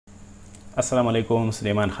السلام علیکم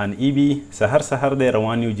سلیمان خان ایبی سحر د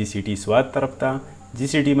روان یو GCT SWAT طرف ته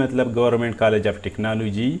GCT مطلب گورنمنٹ کالج اف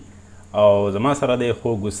ټیکنالوژي او زما سره د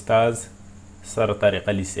خوږ استاز سر طارق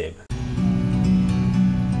علي صاحب.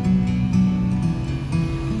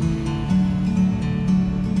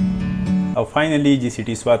 او فاینلی GCT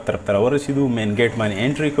SWAT طرف ته ورسېدو. مین ګیټ باندې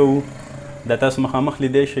انټري کوو. د تاسو مخامخ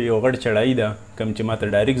لیدی شئ یو غټ چړایي ده کوم چې ماته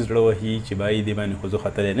ډایرکټ زړه وهي چې بای دې باندې خو زه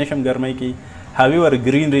ختلی نشم ګرمۍ کې. هاویور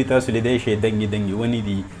ګرینري تاسو لیدی شئ دنګې دنګې ونې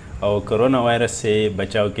دي او کرونا وایرس سے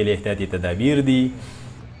بچاو کے لیے احتیاطي تدابیر دي.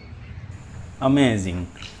 امیزنګ.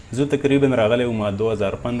 زه تقریبا راغلی وم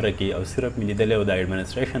 2015 کې او صرف مې لیدلی و د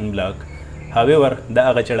ایډمنسټریشن بلاک. هاویور دا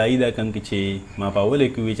هغه چړایي ده کوم چې ما په اوله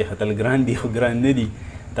کې وي چې ختل ګران دي خو ګران نه دي.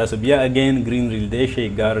 تاسو بیا اگین ګرینري لیدی شئ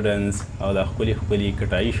ګارډنز او دا ښکلې ښکلې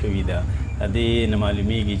کټایي شوي ده. دې نه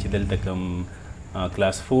معلومیږي چې دلته کوم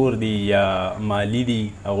کلاس 4 دي یا مالی دي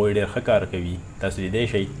هغوی ډېر ښه کار کوي. تاسو لیدی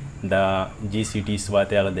شئ دا GCT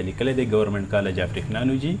SWAT هغه د لیکلی دی ګورنمنټ کالج اف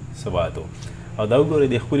ټیکنالوژي سواتو. او دا وګورئ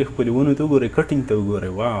د ښکلې ښکلې ونو ته وګورئ کټینګ ته وګورئ.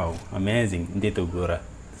 واو امیزنګ. دې ته وګوره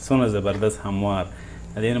څومره زبردست هموار.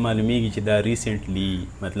 د دې نه معلومیږي چې دا ریسنټلی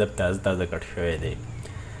مطلب تازه کټ شوی دی.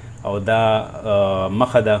 او دا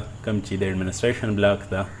مخه ده کوم چې د ایډمنسټریشن بلاک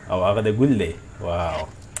ده او هغه د ګل دی. واو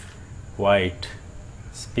وایټ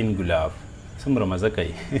سپین ګلاب څومره مزه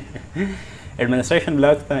کوي. ایډمنسټریشن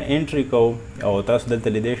بلاک ته انټري کوو او تاسو دلته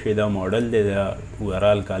لیدی شئ دا موډل دی د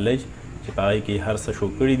اوورال کالج چې په هغې کې هر څه شو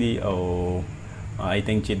کړي دي او آی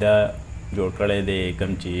تھنک چې دا جوړ کړی دی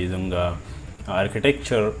کوم چې زموږ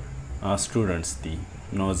آرکیټیکچر سټوډنټس دي.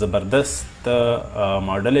 نو زبردست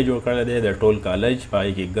موډل یې جوړ کړی دی د ټول کالج. په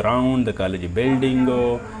هغې کې ګراؤنډ د کالج بلډینګ او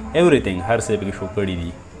ایوریثینګ هر څه پکې شو کړي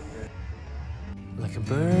دي. Like a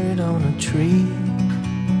bird on a tree,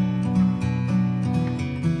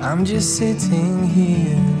 I'm just sitting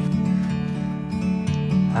here.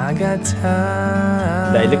 I got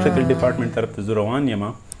time. د الکتریکل ډپارټمنټ طرف ته زه روان یم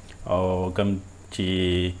او کوم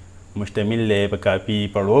چې مشتمل دی په کاپي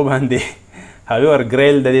پړو باندې. هاویور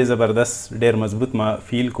ګریل د دې زبردست ډېر مضبوط ما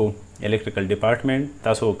فیل کو. الکتریکل ډپارټمنټ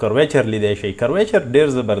تاسو کرویچر لیدی شئ. کرویچر ډېر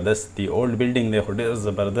زبردست دی. اولډ بلډینګ دی خو ډېر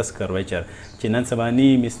زبردست کرویچر چې نن سباني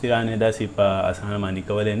مستریان یې داسې په اسانه باندې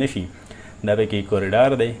کولی نه شي. دا پکې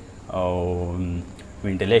کوریډار دی او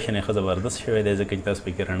وینټیلیشن یې ښه زبردست شوی دی ځکه چې تاسو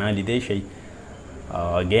پکې رڼا لیدی شئ.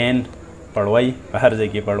 اګین پړوی په هر ځای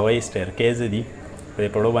کې پړوی سټیرکیز دي. په دې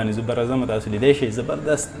پړو باندې زه به راځم تاسو لیدی شئ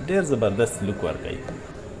زبردست ډېر زبردست لوک ورکوي.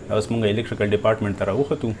 اوس مونږ الکتریکل ډپارټمنټ ته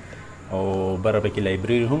راوختو او بره پکې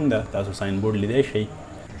لایبرري هم ده. تاسو ساین بورډ لیدی شئ.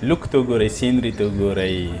 لوک ته وګورئ سینري ته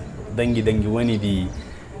وګورئ دنګې دنګې ونې دي.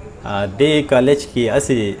 دې کالج کې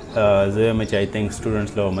هسې زه یم چې آی تھنک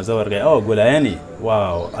سټوډنټس له مزه ورکوي. او ګلایانې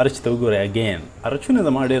واو ارچ ته وګورئ. اګین ارچونه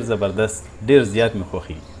زما ډېر زبردست ډېر زیات مې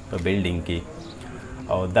خوښي په بلډینګ کې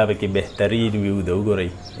او دا پکې بهترین ویو ده. وګورئ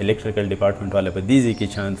الکتریکل ډپارټمنټ والا په دې ځای کې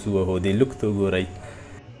چانس ووهو. دې لوک ته وګورئ.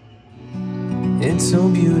 It's so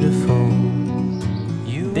beautiful.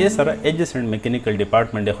 دې سره ایجسنټ میکینیکل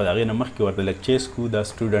ډپارټمنټ دی خو د هغې نه مخکې ورته لږ چیس کو. دا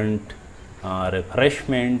سټوډنټ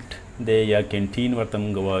ریفریشمنټ دی یا کینټین ورته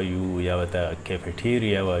موږ وایو یا ورته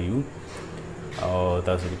کیفیټیریا وایو. او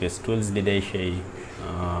تاسو پکې سټولز لیدی شئ.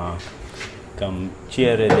 کم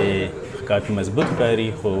چیر دی کافي مضبوط ښکاري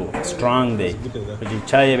خو سټرانګ دی. خو چې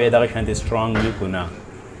چای به یې دغه شانتې سټرانګ وي خو نه.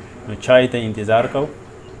 نو چای ته انتظار کوو.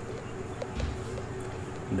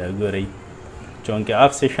 دا ګورئ چونکه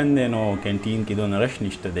آف سیشن دی نو کینټین کې دونه رش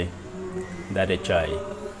نشته دی. دا دی چای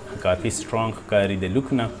کافي سټرانګ ښکاري د لوک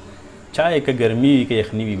نه. چای که ګرمي وي که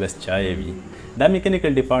یخني وي بس چای وي. دا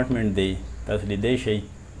میکینیکل ډپارټمنټ دی تاسو لیدی شئ.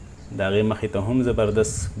 د هغې مخې ته هم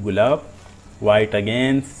زبردست ګلاب وایټ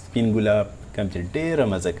اګین سپین ګلاب کوم چې ډېره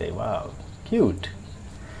مزه کوي. واو کیوټ.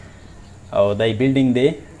 او دا بلډینګ دی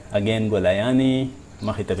اګین ګلایانې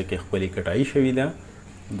مخې ته پکې ښکلې کټایي شوې ده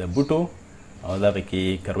د بوټو او دا پکې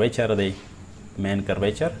کرویچر دی مین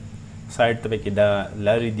کرویچر. سایډ ته پکې دا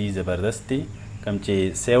لارې دي زبردست دي کوم چې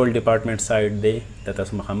سیول ډپارټمنټ سایډ دی. دا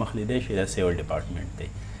تاسو مخامخ لیدی شئ دا سیول ډپارټمنټ دی.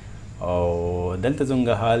 او دلته زموږ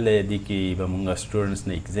حال دی دې کې به مونږ سټوډنټس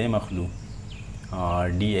نه ایګزام اخلو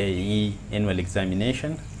DAE انول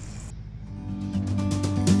ایگزامینیشن.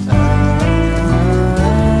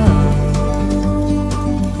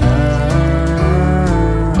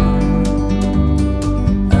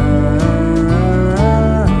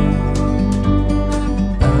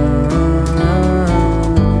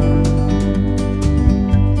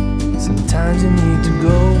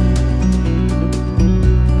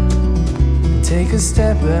 Take a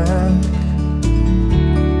step back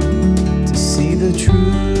to see the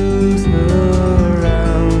truth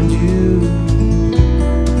around you.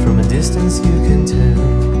 From a distance you can tell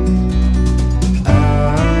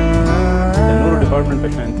ډپارټمنټ په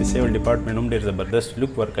شانتي سیول ډپارټمنټ هم ډېر زبردست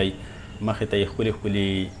لوک ورکوي. مخې ته یې ښکلي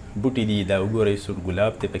بوټي دي، دا وګورئ سور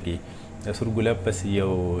ګلاب دی پکې. د سور ګلاب پسې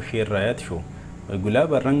یو شعر رایت شو: ګلاب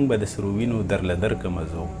رنګ به د سرو وینو درله درکمه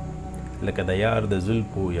زو، لکه د یار د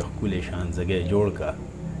زلفو یو ښکلی شانزګی جوړ کا.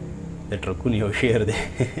 د ټرکونو یو شعر دی.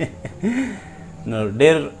 نو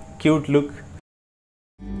ډېر کیوټ لوک.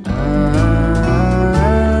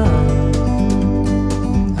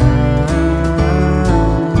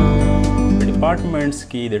 ډپارټمنټس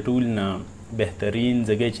کې د ټول نه بهترین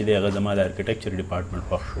ځای چې دی هغه زما د ارکیټیکچر ډپارټمنټ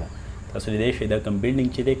خوښ شو. تاسو لیدی شئ دا کوم بلډینګ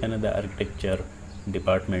چې دی که نه د ارکیټیکچر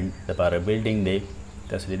ډپارټمنټ دپاره بلډینګ دی.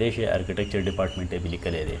 تاسو لیدی شئ ارکیټیکچر ډپارټمنټ یې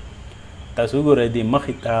لیکلی دی. تاسو وګورئ د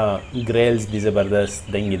مخې ته ګریلز دي زبردست،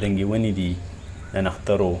 دنګې دنګې ونې دي د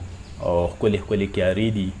نښترو او ښکلې ښکلې کیارې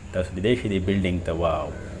دي. تاسو لیدی شئ دې بلډینګ ته واو.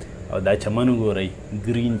 او دا چمن وګورئ،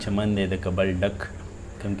 ګرین چمن دی د کبل ډک،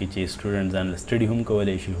 کوم کې چې سټوډنټ ځان له سټډي هم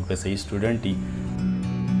کولی شي، خو که صحیح سټوډنټ وي.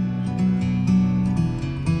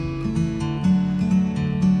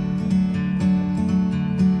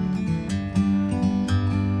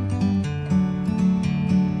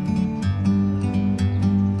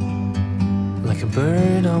 Like a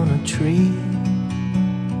bird on a tree,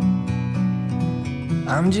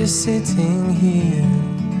 I'm just sitting here.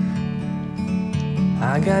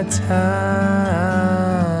 I got time.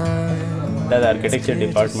 دا د ارکیټیکچر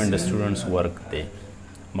ډپارټمنټ د سټوډنټس ورک دی.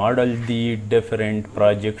 ماډل دي ډفرنټ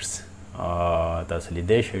پروجیکټس. تاسو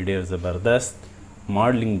لیدی شئ ډېر زبردست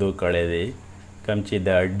ماډلینګ دو کړی دی، کوم چې د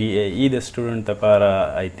ډي ای ای د سټوډنټ لپاره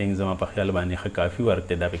آی تھنک زما په خیال باندې ښه کافي ورک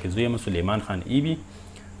دی. دا پکې زوی یم سلیمان خان ای وي.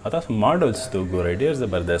 او تاسو ماډلز ته وګورئ ډېر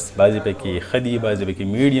زبردست، بعضې پکې ښه دي، بعضې پکې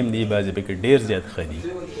میډیم دي، بعضې پکې ډېر زیات ښه دي.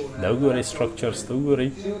 دا وګورئ سټرکچرز ته وګورئ،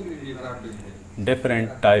 ډفرنټ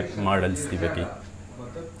ټایپ ماډلز دي پکې.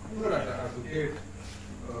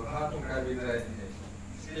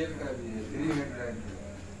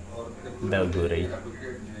 دا وګورئ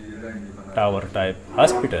ټاور ټایپ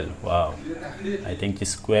هاسپټل. واو، آی تھنک چې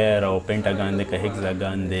سکویر او پینټاګان دی که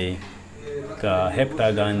هیکزاګان دی که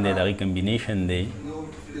هیپټاګان دی، د هغې کمبینیشن دی.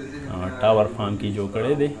 ټاور فارم کې جوړ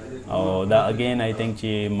کړی دی. او دا اگین آی تھنک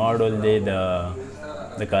چې ماډل دی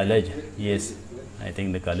د کالج. یس، آی تھنک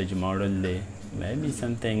د کالج ماډل دی. maybe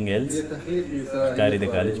something else ښکاري د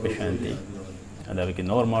کالج په شان دی. دا پکې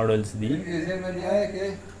نور ماډلز دي.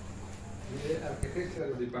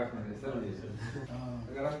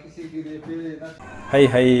 هی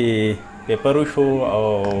پیپر وشو او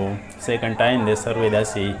سیکنډ ټایم دی سروې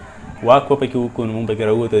داسې واک به پکې وکړو. نو مونږ پکې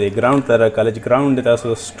راووتو دی ګراؤنډ ته، کالج ګراؤنډ دی. تاسو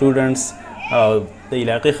سټوډنټس او د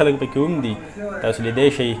علاقې خلک پکې هم دي. تاسو لیدی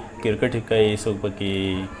شئ کرکټ یې کوي، څوک پکې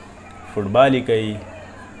فټبال یې کوي،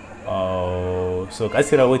 او څوک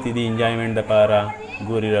هسې راوتي دي انجوایمنټ دپاره.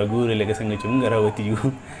 ګوري راګوري لکه څنګه چې مونږ راوتي یو.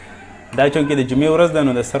 دا چونکې د جمعې ورځ ده،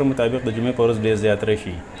 نو د سر مطابق د جمعې په ورځ ډېر زیات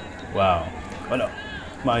راشي. واو، ولا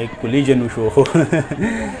ما کولیجن وشو.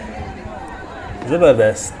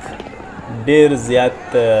 زبردست، ډېر زیات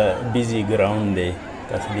بیزي ګراؤنډ دی.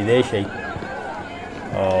 تاسو لیدی شئ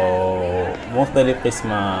او مختلف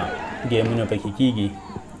قسمه ګیمونه پکې کېږي.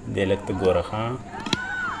 دی لږ ته ګوره ښه.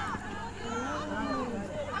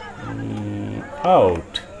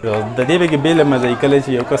 آوټ د دې پکې بېله مزه یي، کله چې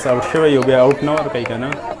یو کس آوټ شوی یو بیا آوټ نه ورکوي که نه،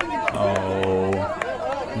 او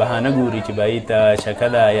بهانه ګوري چې بایي ته چکه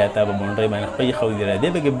ده یا تا په باونډرۍ باندې خپل ایښی دی. دې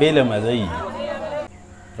پکې بېله مزه یي.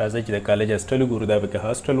 راځئ چې د کالج هاسټل وګورو. دا پکې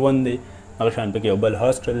هاسټل 1 دی، هغه شان پکې یو بل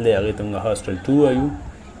هاسټل دی، هغې ته موږ هاسټل 2 وایو.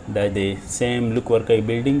 دا د سیم لوک ورکوي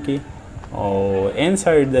بلډینګ کې. او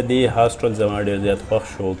انسایډ د دې هاسټل زما ډېر زیات خوښ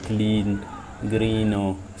شو، کلین ګرین او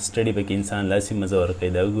سټډي پکې انسان لاسي مزه ورکوي.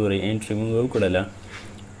 دا وګورئ انټري مونږ وکړله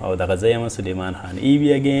او دغه زه یم سلیمان خان ای وي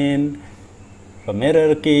اګین په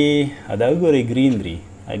میرر کې. دا وګورئ ګرینري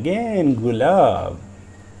اګین، ګلاب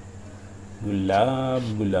ګلاب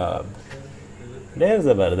ګلاب، ډېر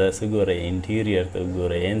زبردست. وګورئ انټیریر ته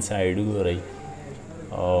وګورئ، انسایډ وګورئ،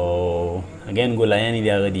 او اګین ګلایانې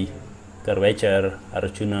دي، هغه دي کرویچر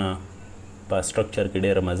ارچونه په سټرکچر کې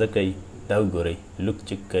ډېره مزه کوي. دا وګورئ لوک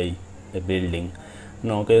چک کوي د بلډینګ.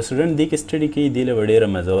 نو که سټوډنټ دې کې سټډي کوي، دې له به ډېره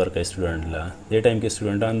مزه ورکوي سټوډنټ له. دې ټایم کې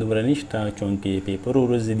سټوډنټان دومره نشته، چونکې پیپر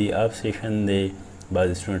ورځې دي، آف سیشن دی،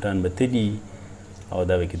 بعضې سټوډنټان به تلي، او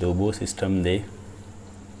دا پکې د اوبو سیسټم دی.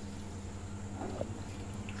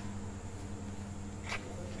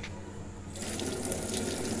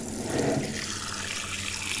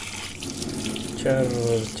 چر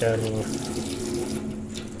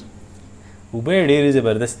اوبه یې ډېرې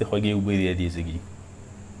زبردستې خوږې اوبه دي دې ځګي.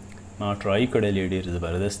 ما ټرای کړلې، ډېر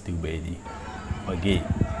زبردستې اوبه دي خوږې.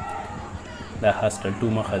 دا هاسټل 2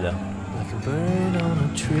 مخه ده،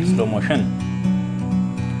 سلو موشن.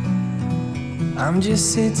 I'm just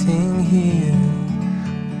sitting here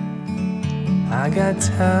I got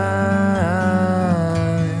time.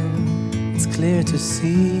 It's clear to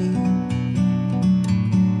see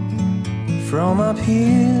from up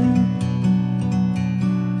here.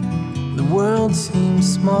 The world seems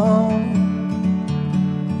small.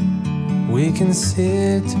 We can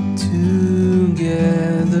sit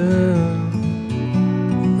together.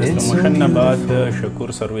 پروموشن نه بعد شکور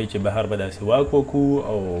سروي چې بهر به داسې واک وکړو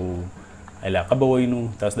او علاقه به وینو.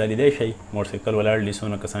 تاسو دا لیدی شئ موټرسایکل ولاړ دي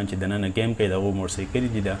څونه کسان چې دننه ګیم کوي د هغو موټرسایکلې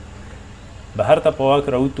دي ده بهر ته په واک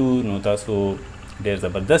راوتو نو تاسو ډېر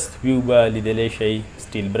زبردست ویو به لیدلی شئ.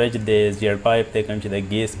 سټیل برج دی، زیړ پایپ دی کوم چې د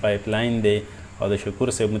ګیس پایپ لاین دی او د شکور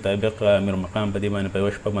صاحب مطابق امیر مقام په دې باندې په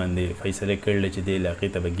یوه شپه باندې فیصله کړله چې دې علاقې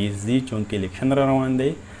ته به ګیس ځي چونکې الیکشن را روان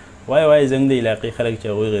دی. وای زموږ د علاقې خلک چې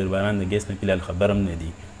هغوی غیرباران د ګیس نه فلحال خبر هم نه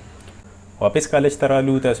دي. واپس کالج ته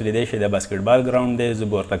رالو. تاسو لیدی شئ د باسکټبال ګراونډ دی. زه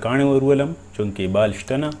به ورته کاڼې ورولم چونکې بال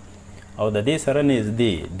شته نه او د دې سره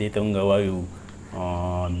نږدې دې ته موږ وایو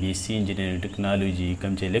BSc انجینرینګ ټیکنالوجي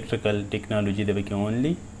کوم چې الکتریکل ټیکنالوجي دی پکې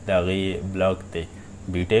اونلی د هغې بلاک دی.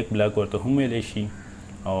 بی ټیک بلاک ورته هم ویلی شي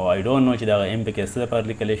او آی ډونټ نو چې د هغه ایم پکې څه دپاره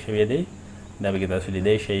لیکلی شوی دی. دا پکې تاسو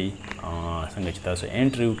لیدی شئ څنګه چې تاسو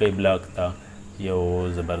انټري وکئ بلاک ته. یو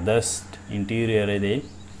زبردست انټیریر دی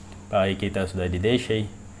په هغې کې تاسو دا لیدی شئ.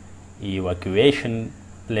 evacuation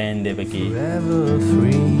plan دی پکې.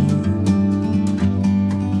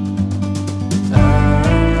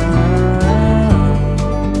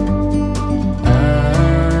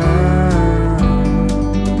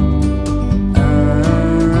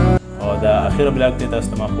 او دا اخر بلاک دی تاسو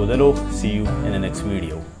ته ما ښودلو. See you in the next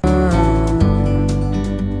video.